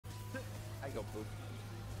go poop.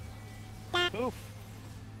 Poof.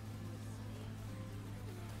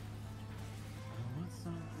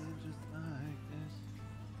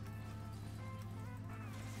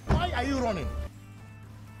 Why are you running?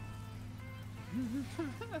 I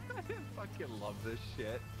fucking love this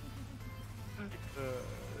shit.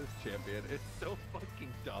 This champion, it's so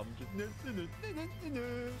fucking dumb. Just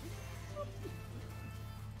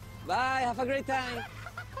Bye, have a great time.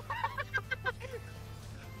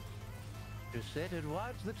 To sit and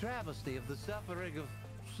watch the travesty of the suffering of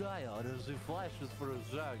Sion as he flashes for a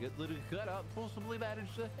target that he cannot possibly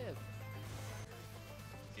manage to hit.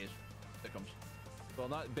 Yes, there comes. Well,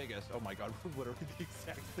 not biggest. Oh my god, we're literally the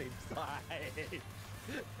exact same size.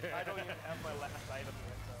 I don't even have my last item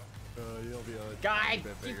yet, so. You'll be a Die,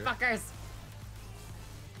 bit you bigger. fuckers!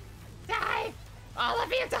 Die! All of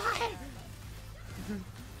you die!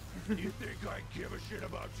 You think I give a shit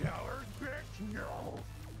about towers, bitch? No.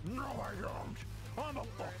 No, I don't. I'm a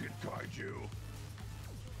fucking kaiju.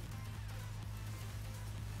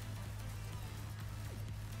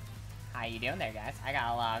 How you doing there, guys? I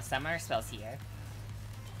got a lot of summoner spells here.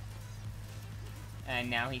 And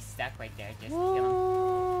now he's stuck right there. Just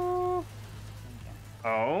kill him.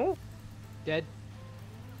 Oh? Dead.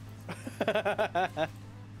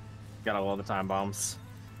 Got all the time bombs.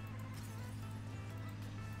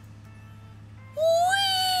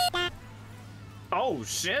 Oh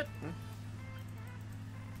shit!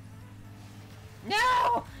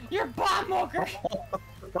 No! You're bomb walker!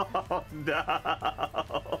 Oh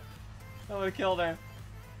no! I would've killed her.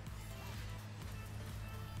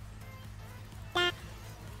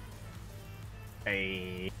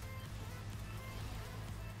 Hey.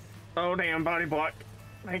 Oh damn, body block.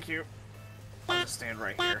 Thank you. I'll just stand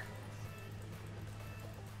right here.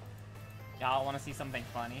 Y'all wanna see something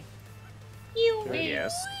funny?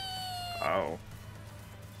 Yes. Oh.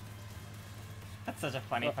 That's such a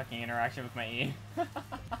funny fucking interaction with my E.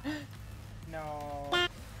 No.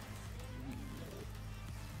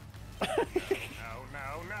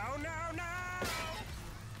 No.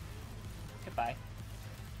 Goodbye.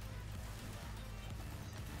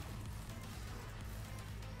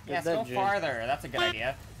 Yes, go farther. That's a good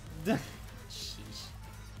idea. Sheesh. It's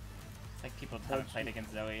like people haven't played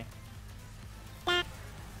against Zoe.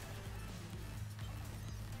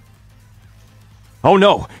 Oh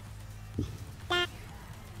no!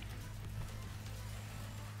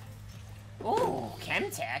 Ooh,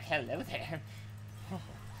 Chemtech. Hello there.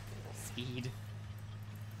 Speed.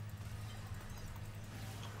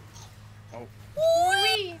 Oh.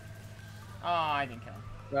 Whee! Oh, I didn't kill him.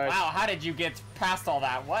 Nice. Wow, how did you get past all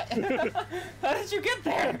that? What? How did you get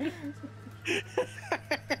there?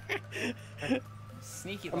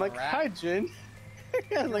 Sneaky I'm little like, rat. hi, Jin.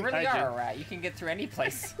 You Like, really hi, are Jin. a rat. You can get through any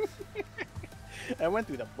place. I went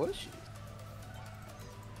through the bushes.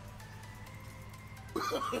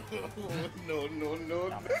 No.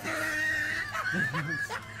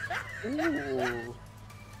 Ooh.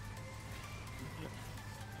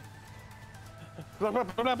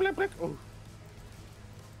 Oh.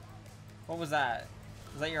 What was that?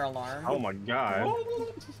 Was that your alarm? Oh my god.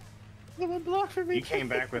 Someone blocked for me. You came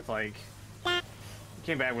back with like...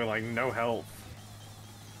 no health.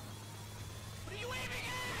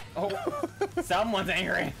 Oh, someone's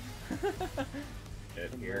angry.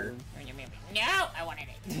 Get here. No, I wanted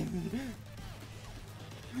it.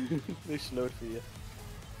 They slowed for you.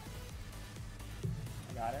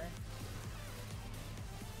 I got her.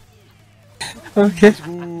 Okay.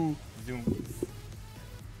 Zooms.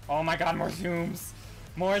 Oh my god, more zooms.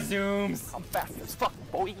 More zooms. I'm fast as fuck,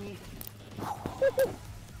 boy.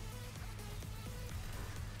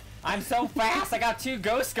 I'm so fast. I got 2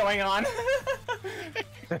 ghosts going on.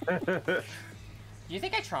 Do you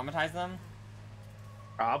think I traumatized them?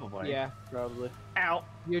 Probably. Yeah, probably. Ow.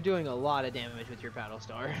 You're doing a lot of damage with your battle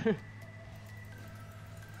star.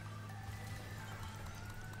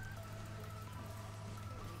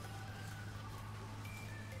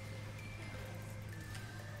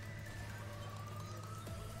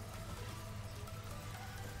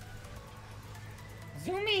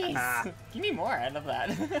 Zoomies! Give me more. I love that.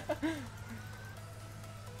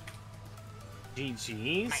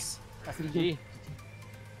 GG's. GG.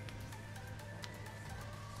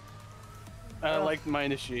 I liked my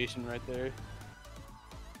initiation right there.